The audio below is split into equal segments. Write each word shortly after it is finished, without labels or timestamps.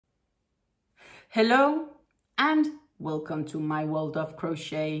Hello and welcome to my world of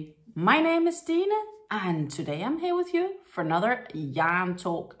crochet. My name is Tine and today I'm here with you for another yarn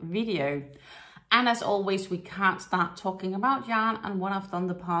talk video. And as always, we can't start talking about yarn and what I've done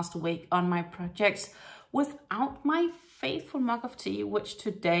the past week on my projects without my faithful mug of tea, which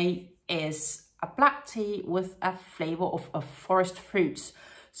today is a black tea with a flavor of forest fruits.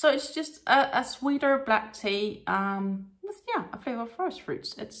 So it's just a sweeter black tea with a flavor of forest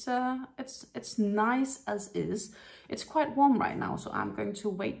fruits. It's nice as is. It's quite warm right now, so I'm going to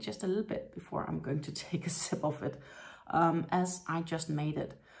wait just a little bit before I'm going to take a sip of it, as I just made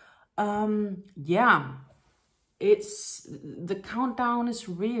it. It's the countdown is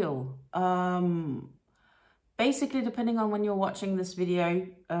real. Basically, depending on when you're watching this video,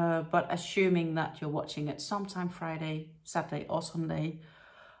 but assuming that you're watching it sometime Friday, Saturday or Sunday,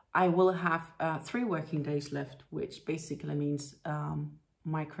 I will have 3 working days left, which basically means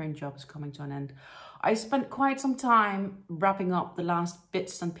my current job is coming to an end. I spent quite some time wrapping up the last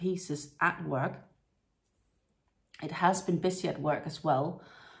bits and pieces at work. It has been busy at work as well.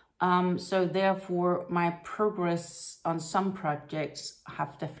 So therefore, my progress on some projects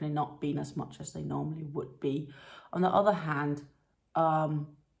have definitely not been as much as they normally would be. On the other hand, in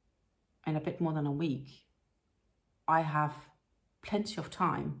a bit more than a week, I have plenty of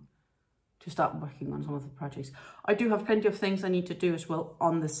time to start working on some of the projects. I do have plenty of things I need to do as well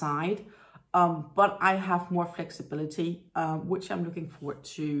on the side, but I have more flexibility, which I'm looking forward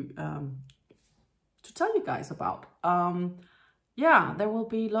to tell you guys about. There will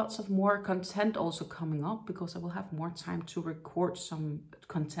be lots of more content also coming up because I will have more time to record some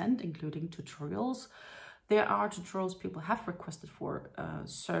content, including tutorials. There are tutorials people have requested for,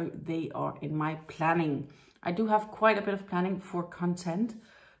 so they are in my planning. I do have quite a bit of planning for content,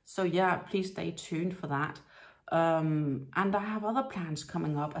 so yeah, please stay tuned for that. And I have other plans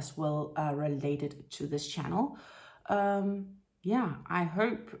coming up as well related to this channel. I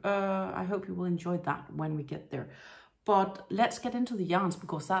hope you will enjoy that when we get there. But let's get into the yarns,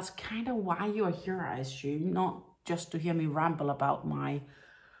 because that's kind of why you are here, I assume, not just to hear me ramble about my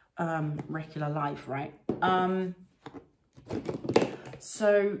regular life, right?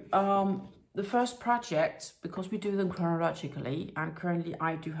 The first project, because we do them chronologically, and currently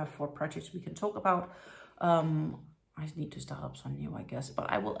I do have 4 projects we can talk about. I need to start up some new, I guess,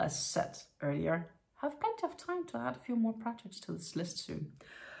 but I will, as said earlier, have plenty of time to add a few more projects to this list soon.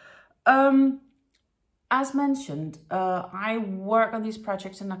 As mentioned, I work on these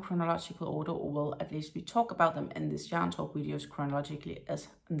projects in a chronological order, or well, at least we talk about them in this yarn talk videos chronologically as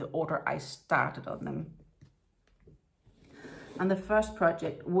in the order I started on them. And the first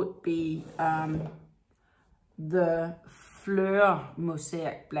project would be the Fleur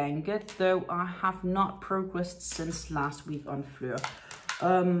Mosaic blanket, though I have not progressed since last week on Fleur.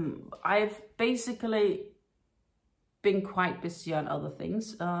 I've basically been quite busy on other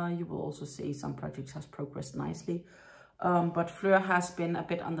things. You will also see some projects has progressed nicely, but Fleur has been a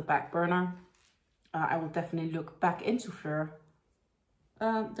bit on the back burner. I will definitely look back into Fleur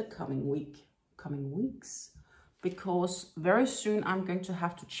the coming weeks, because very soon I'm going to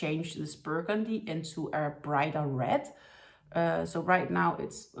have to change this burgundy into a brighter red. So right now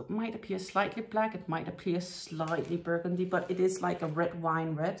it might appear slightly black, it might appear slightly burgundy, but it is like a red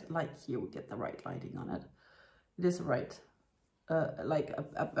wine red. Like here we get the right lighting on it. It is right, like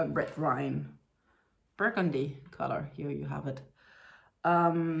a red wine burgundy color. Here you have it.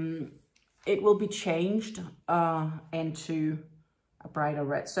 It will be changed into a brighter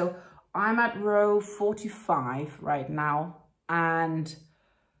red. So I'm at row 45 right now, and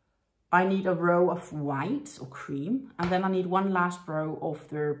I need a row of white or cream, and then I need one last row of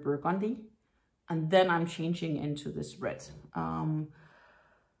the burgundy, and then I'm changing into this red.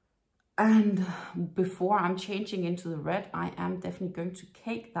 And before I'm changing into the red, I am definitely going to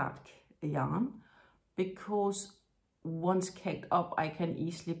cake that yarn, because once caked up, I can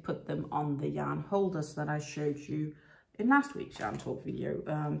easily put them on the yarn holders that I showed you in last week's yarn talk video,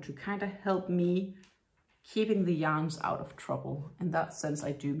 to kind of help me keeping the yarns out of trouble. In that sense,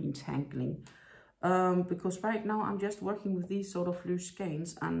 I do mean tangling, because right now I'm just working with these sort of loose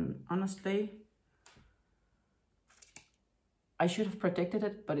skeins, and honestly, I should have predicted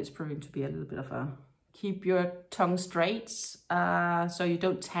it, but it's proving to be a little bit of a keep your tongue straight, so you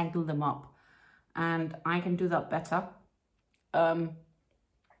don't tangle them up. And I can do that better. When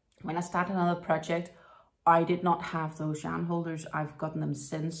I started another project, I did not have those yarn holders. I've gotten them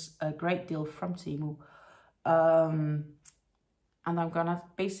since, a great deal from Temu. And I'm gonna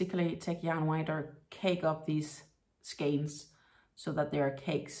basically take yarn winder, cake up these skeins so that they are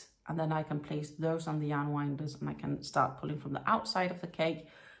cakes, and then I can place those on the yarn winders, and I can start pulling from the outside of the cake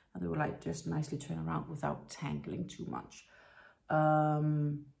and they will like just nicely turn around without tangling too much.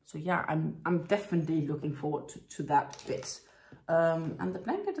 So yeah, I'm definitely looking forward to that bit. And the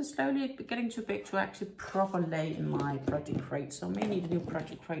blanket is slowly getting too big to actually proper lay in my project crate, so I may need a new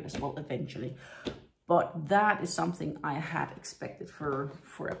project crate as well eventually. But that is something I had expected for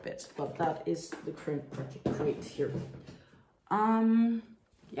a bit. But that is the current project crate here.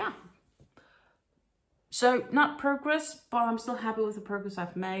 Yeah. So not progress, but I'm still happy with the progress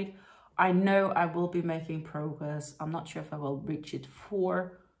I've made. I know I will be making progress. I'm not sure if I will reach it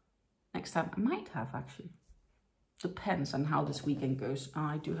for next time. I might have actually. Depends on how this weekend goes.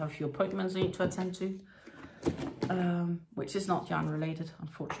 I do have a few appointments I need to attend to, which is not yarn related,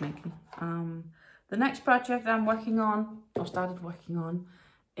 unfortunately. The next project I'm working on, or started working on,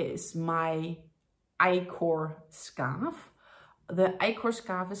 is my Aikor scarf. The Aikor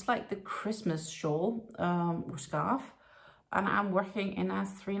scarf is like the Christmas shawl or scarf. And I'm working in a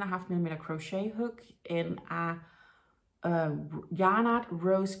 3.5mm crochet hook in a YarnArt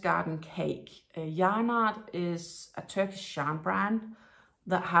Rosegarden cake. YarnArt is a Turkish yarn brand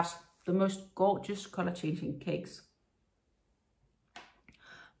that has the most gorgeous color changing cakes.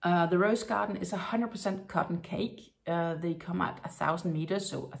 The Rosegarden is 100% cotton cake. They come at 1,000 meters,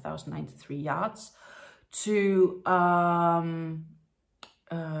 so 1,093 yards, to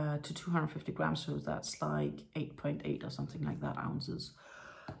 250 grams, so that's like 8.8 or something like that ounces.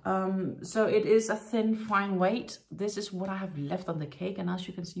 So it is a thin, fine weight. This is what I have left on the cake, and as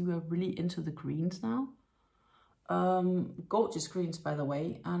you can see, we're really into the greens now. Gorgeous greens, by the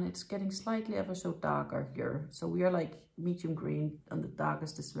way, and it's getting slightly ever so darker here. So we are like medium green, and the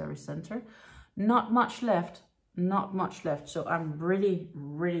darkest is very center. Not much left, not much left. So I'm really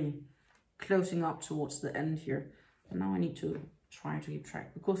closing up towards the end here. And now I need to try to keep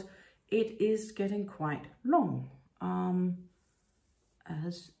track because it is getting quite long,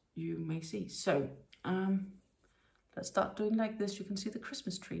 as you may see. So let's start doing like this. You can see the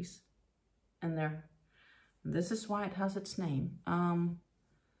Christmas trees in there. This is why it has its name.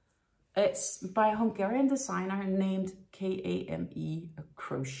 It's by a Hungarian designer named K.A.M.E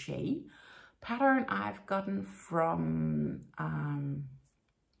Crochet. Pattern I've gotten from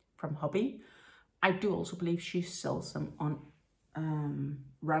Hobbii. I do also believe she sells them on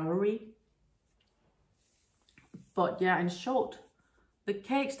Ravelry. But yeah, in short, the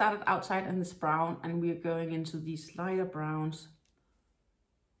cake started outside in this brown, and we're going into these lighter browns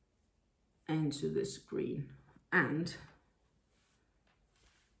into this green. And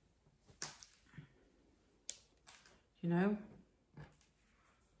you know,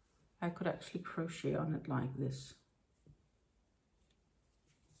 I could actually crochet on it like this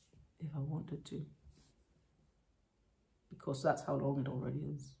if I wanted to, because that's how long it already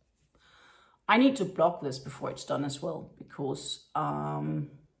is. I need to block this before it's done as well, because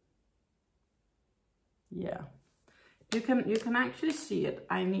yeah, you can actually see it.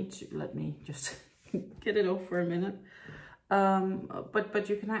 I need to, let me just get it off for a minute. But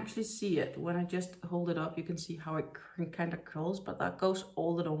you can actually see it when I just hold it up. You can see how it kind of curls, but that goes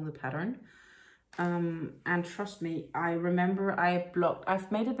all along the pattern. And trust me, I remember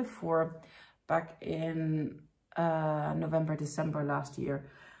I've made it before, back in November, December last year.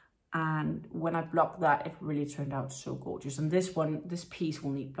 And when I blocked that, it really turned out so gorgeous. And this piece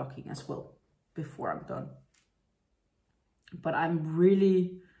will need blocking as well before I'm done. But I'm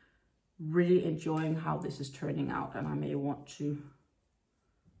really enjoying how this is turning out, and I may want to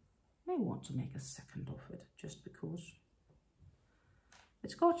make a second of it just because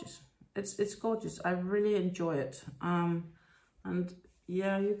it's gorgeous. It's gorgeous. I really enjoy it. And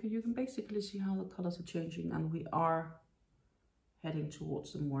yeah, you can basically see how the colors are changing, and we are heading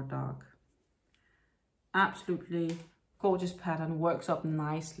towards the more dark. Absolutely gorgeous pattern, works up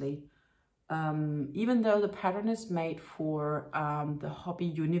nicely. Even though the pattern is made for the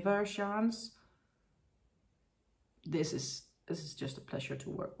Hobbii Universe yarns, this is just a pleasure to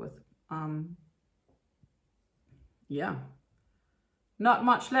work with. Yeah, not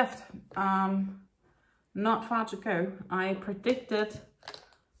much left. Not far to go. I predicted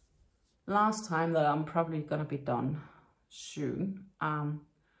last time that I'm probably gonna be done soon.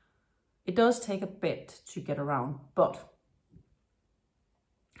 It does take a bit to get around, but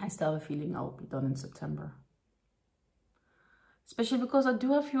I still have a feeling I'll be done in September. Especially because I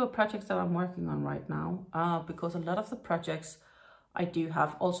do have fewer projects that I'm working on right now. Because a lot of the projects I do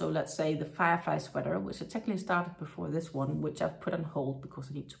have, also let's say the Firefly Sweater, which I technically started before this one, which I've put on hold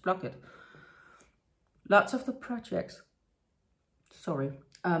because I need to block it. Lots of the projects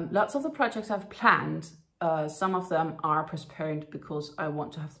I've planned, some of them are postponed because I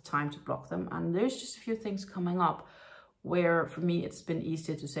want to have the time to block them. And there's just a few things coming up where for me it's been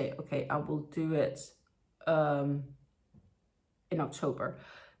easier to say, okay, I will do it in October,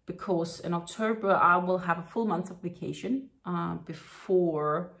 because in October I will have a full month of vacation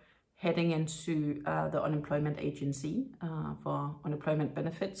before heading into the unemployment agency for unemployment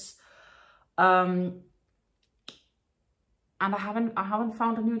benefits. And I haven't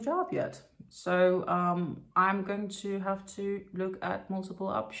found a new job yet. So I'm going to have to look at multiple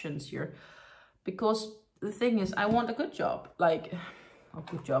options here, because the thing is, I want a good job, like a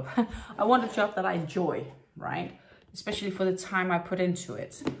good job. I want a job that I enjoy, right? Especially for the time I put into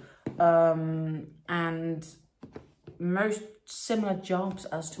it. And most similar jobs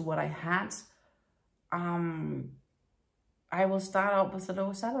as to what I had, I will start out with a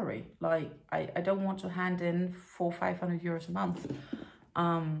lower salary. Like I don't want to hand in 400 or 500 euros a month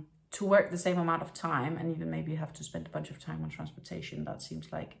to work the same amount of time, and even maybe have to spend a bunch of time on transportation. That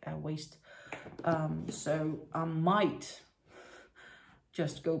seems like a waste. So I might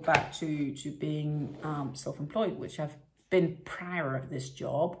just go back to being self-employed, which I've been prior of this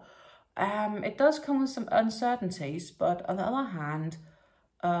job. It does come with some uncertainties, but on the other hand,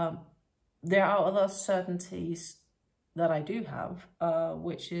 there are other certainties that I do have,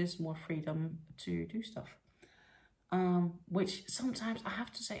 which is more freedom to do stuff. Which sometimes I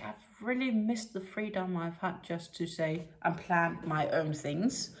have to say, I've really missed the freedom I've had just to say and plan my own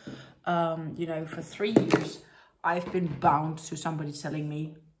things. You know, for 3 years, I've been bound to somebody telling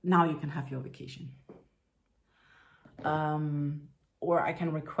me, now you can have your vacation. Or I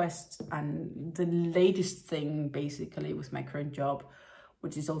can request, and the latest thing basically with my current job,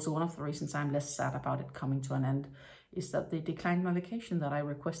 which is also one of the reasons I'm less sad about it coming to an end, is that they declined my vacation that I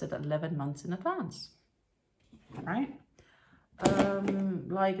requested 11 months in advance. Right?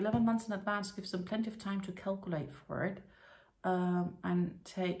 Like 11 months in advance gives them plenty of time to calculate for it and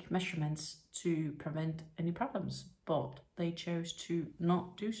take measurements to prevent any problems, but they chose to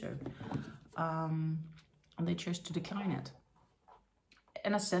not do so, and they chose to decline it.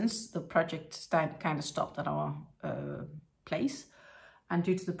 In a sense, the project kind of stopped at our place, and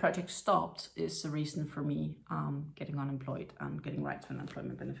due to the project stopped is the reason for me getting unemployed and getting right to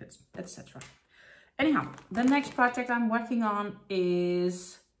unemployment benefits, etc. Anyhow, the next project I'm working on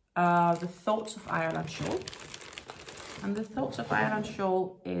is the Thoughts of Ireland Shawl. And the Thoughts of Ireland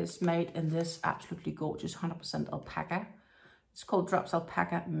Shawl is made in this absolutely gorgeous 100% alpaca. It's called DROPS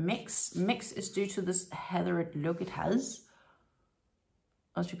Alpaca Mix. Mix is due to this heathered look it has.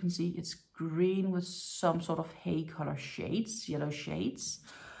 As you can see, it's green with some sort of hay color shades, yellow shades.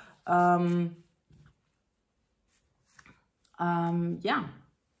 Yeah.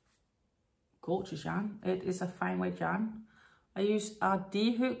 Gorgeous yarn. It is a fine weight yarn. I use a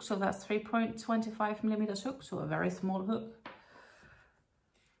D hook, so that's 3.25 millimeters hook, so a very small hook.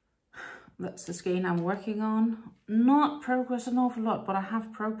 That's the skein I'm working on. Not progressed an awful lot, but I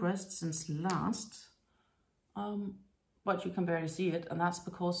have progressed since last. But you can barely see it, and that's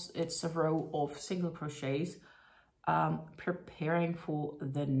because it's a row of single crochets preparing for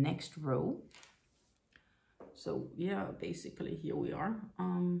the next row. So yeah, basically here we are.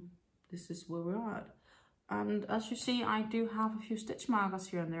 This is where we're at. And as you see, I do have a few stitch markers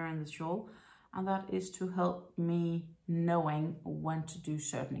here and there in the shawl, and that is to help me knowing when to do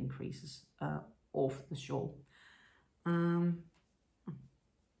certain increases of the shawl.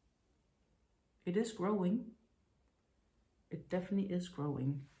 It is growing. It definitely is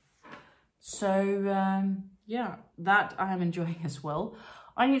growing. So yeah, that I am enjoying as well.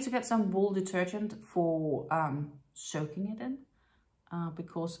 I need to get some wool detergent for soaking it in,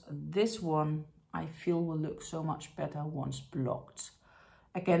 because this one I feel will look so much better once blocked.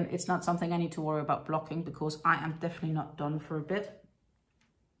 Again, it's not something I need to worry about blocking, because I am definitely not done for a bit.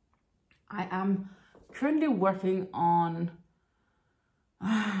 I am currently working on,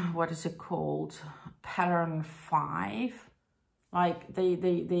 what is it called? Pattern 5. Like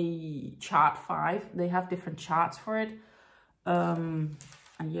the chart 5. They have different charts for it. And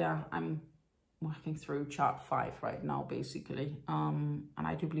yeah, I'm working through chart 5 right now, basically. And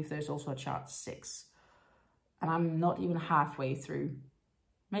I do believe there's also a chart 6. And I'm not even halfway through.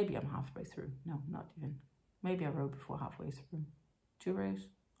 Maybe I'm halfway through. No, not even. Maybe a row before halfway through. 2 rows?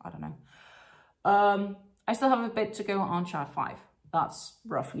 I don't know. I still have a bit to go on chart 5. That's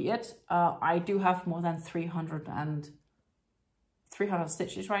roughly it. I do have more than 300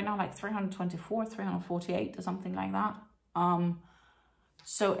 stitches right now, like 324, 348 or something like that.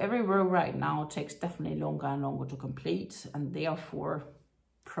 So every row right now takes definitely longer and longer to complete, and therefore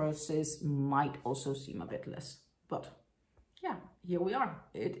process might also seem a bit less. But yeah, here we are.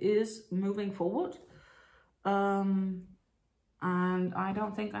 It is moving forward. And I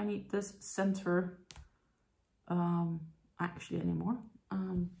don't think I need this center actually anymore,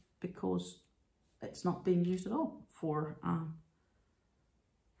 because it's not being used at all for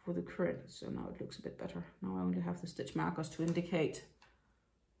the current. So now it looks a bit better. Now I only have the stitch markers to indicate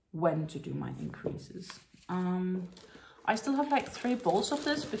when to do my increases. I still have like 3 balls of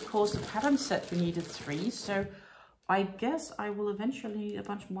this because the pattern said we needed 3, so I guess I will eventually need a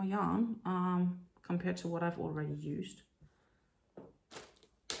bunch more yarn compared to what I've already used.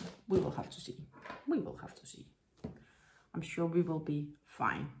 We will have to see. We will have to see. I'm sure we will be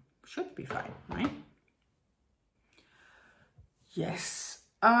fine. Should be fine, right? Yes.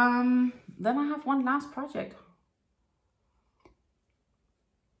 Then I have one last project.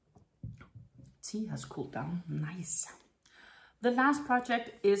 Tea has cooled down. Nice. The last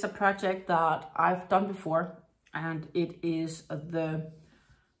project is a project that I've done before, and it is the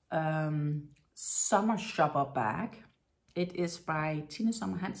Summer Shopper bag. It is by Tine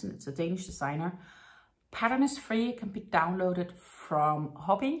Sommer Hansen. It's a Danish designer. Pattern is free. It can be downloaded from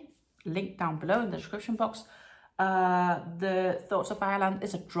Hobbii. Link down below in the description box. The Thoughts of Ireland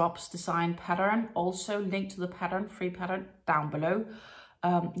is a drops design pattern. Also linked to the pattern, free pattern, down below.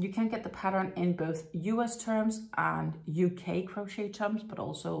 You can get the pattern in both US terms and UK crochet terms, but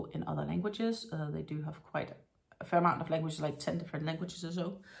also in other languages. They do have quite a fair amount of languages, like 10 different languages or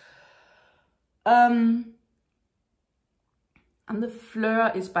so. And the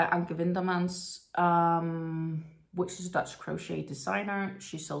Fleur is by Anke Wintermans, which is a Dutch crochet designer.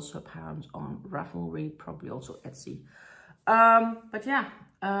 She sells her patterns on Ravelry, probably also Etsy. But yeah,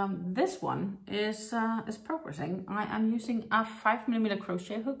 this one is progressing. I am using a 5mm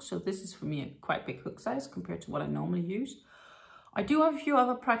crochet hook, so this is for me a quite big hook size compared to what I normally use. I do have a few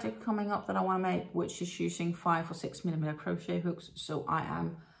other projects coming up that I want to make, which is using 5 or 6mm crochet hooks, so I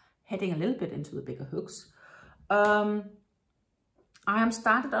am heading a little bit into the bigger hooks. I am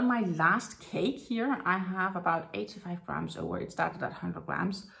started on my last cake here. I have about 85 grams over. It started at 100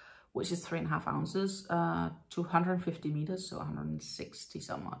 grams, which is 3.5 ounces, to 150 meters, so 160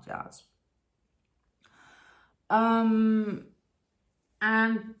 some odd yards.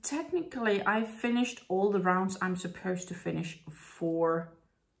 And technically I finished all the rounds I'm supposed to finish for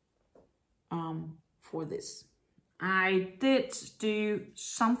this. I did do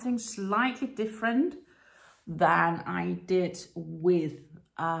something slightly different than I did with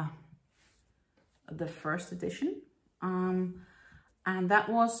the first edition. And that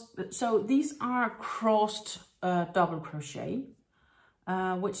was, so these are crossed double crochet,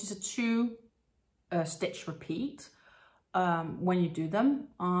 which is a 2 stitch repeat when you do them.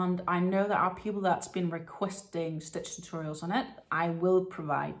 And I know there are people that's been requesting stitch tutorials on it. I will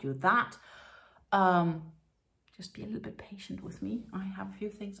provide you that. Just be a little bit patient with me. I have a few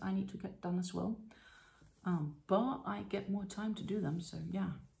things I need to get done as well. But I get more time to do them, so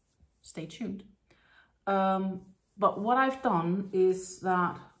yeah, stay tuned. But what I've done is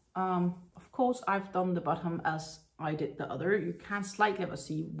that, of course, I've done the bottom as I did the other. You can slightly ever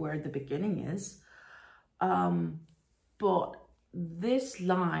see where the beginning is. But this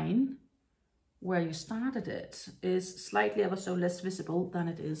line where you started it is slightly ever so less visible than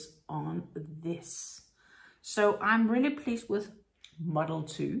it is on this. So I'm really pleased with model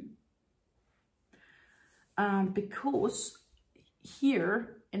 2. Because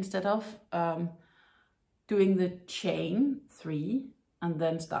here, instead of doing the chain 3 and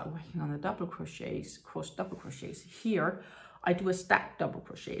then start working on the double crochets, cross double crochets, here I do a stacked double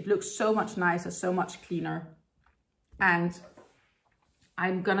crochet. It looks so much nicer, so much cleaner. And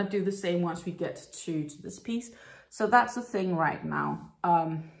I'm gonna do the same once we get to this piece. So that's the thing right now.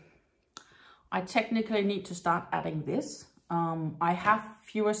 I technically need to start adding this. I have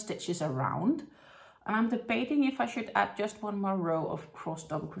fewer stitches around. And I'm debating if I should add just 1 more row of cross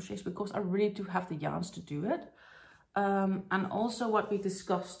double crochets, because I really do have the yarns to do it. And also what we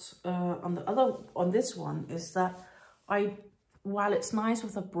discussed on this one is that while it's nice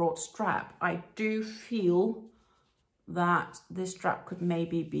with a broad strap, I do feel that this strap could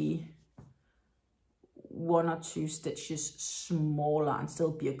maybe be 1 or 2 stitches smaller and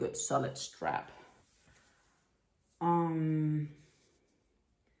still be a good solid strap.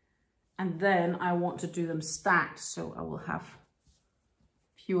 And then I want to do them stacked, so I will have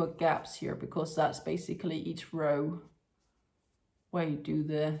fewer gaps here, because that's basically each row where you do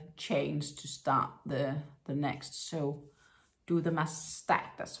the chains to start the next. So do them as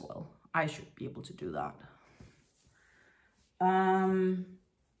stacked as well. I should be able to do that.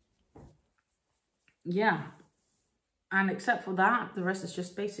 Yeah, and except for that, the rest is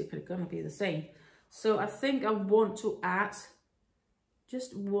just basically gonna be the same. So I think I want to add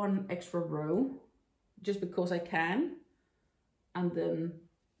just 1 extra row, just because I can, and then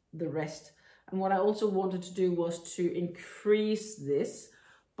the rest. And what I also wanted to do was to increase this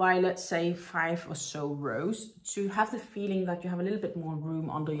by, let's say, 5 or so rows, to have the feeling that you have a little bit more room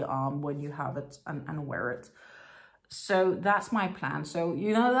under your arm when you have it and wear it. So that's my plan. So,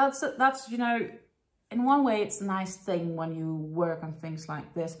 you know, that's, you know, in one way, it's a nice thing when you work on things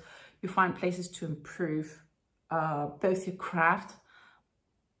like this. You find places to improve both your craft,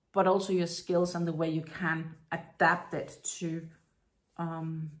 but also your skills and the way you can adapt it to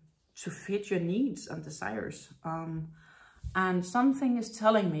fit your needs and desires. And something is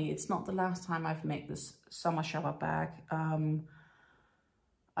telling me it's not the last time I've made this summer shower bag.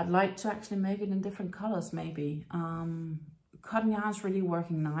 I'd like to actually make it in different colors, maybe. Cotton yarn is really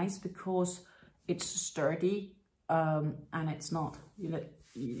working nice because it's sturdy and it's not, you know, it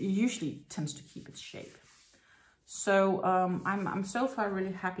usually tends to keep its shape. So I'm so far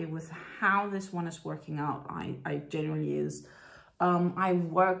really happy with how this one is working out. I genuinely is. I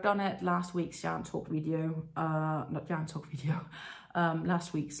worked on it last week's Yarn Talk video, not Yarn Talk video,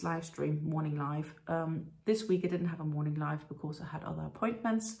 last week's live stream, morning live. This week I didn't have a morning live because I had other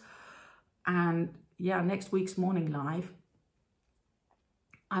appointments. And yeah, next week's morning live,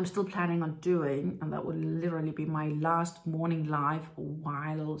 I'm still planning on doing, and that will literally be my last morning live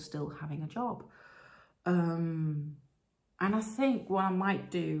while still having a job. And I think what I might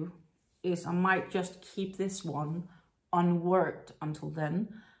do is I might just keep this one unworked until then,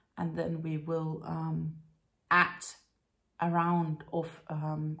 and then we will add a round of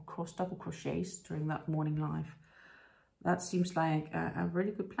double crochets during that morning live. That seems like a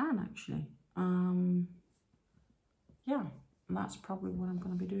really good plan, actually. Yeah, that's probably what I'm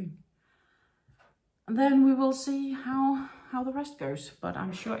going to be doing. And then we will see how the rest goes, but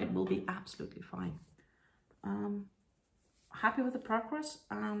I'm sure it will be absolutely fine. Happy with the progress,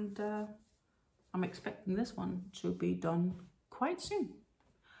 and I'm expecting this one to be done quite soon.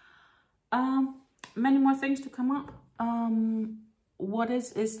 Many more things to come up. What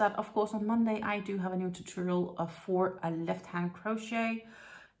is that, of course, on Monday I do have a new tutorial for a left-hand crochet.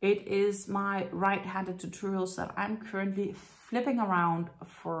 It is my right-handed tutorials that I'm currently flipping around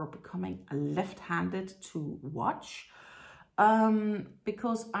for becoming left-handed to watch.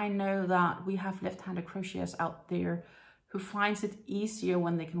 Because I know that we have left-handed crocheters out there who finds it easier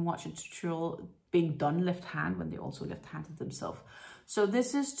when they can watch a tutorial being done left-hand when they also left-handed themselves. So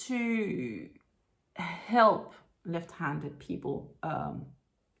this is to help left-handed people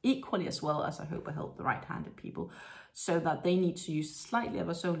equally as well as I hope I help the right-handed people, so that they need to use slightly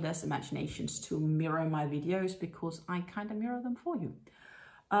ever so less imaginations to mirror my videos, because I kind of mirror them for you.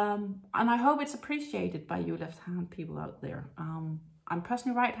 And I hope it's appreciated by you left-hand people out there. I'm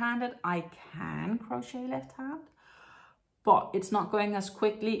personally right-handed. I can crochet left-hand, but it's not going as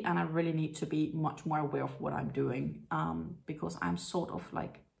quickly, and I really need to be much more aware of what I'm doing, because I'm sort of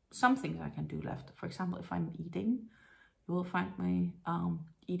like, some things I can do left. For example, if I'm eating, you will find me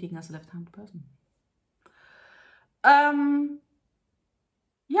eating as a left-handed person.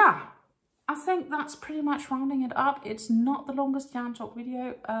 Yeah, I think that's pretty much rounding it up. It's not the longest Yarn Talk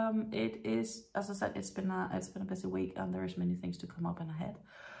video. It is, as I said, it's been a busy week, and there is many things to come up and ahead.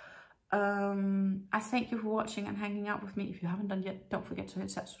 I thank you for watching and hanging out with me. If you haven't done yet, don't forget to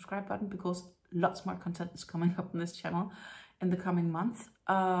hit that subscribe button, because lots more content is coming up on this channel in the coming month.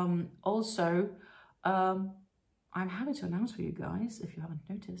 Also, I'm happy to announce for you guys, if you haven't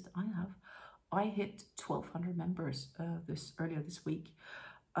noticed, I hit 1,200 members earlier this week,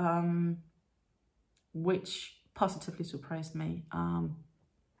 which positively surprised me.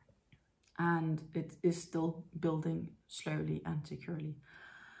 And it is still building slowly and securely.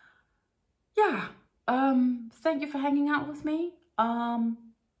 Yeah, thank you for hanging out with me. Don't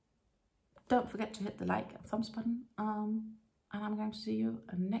forget to hit the like and thumbs button. And I'm going to see you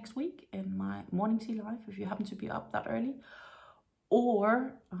next week in my morning tea live, if you happen to be up that early,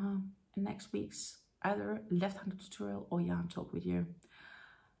 or in next week's either left-handed tutorial or Yarn Talk video.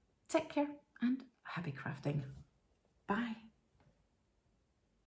 Take care and happy crafting. Bye.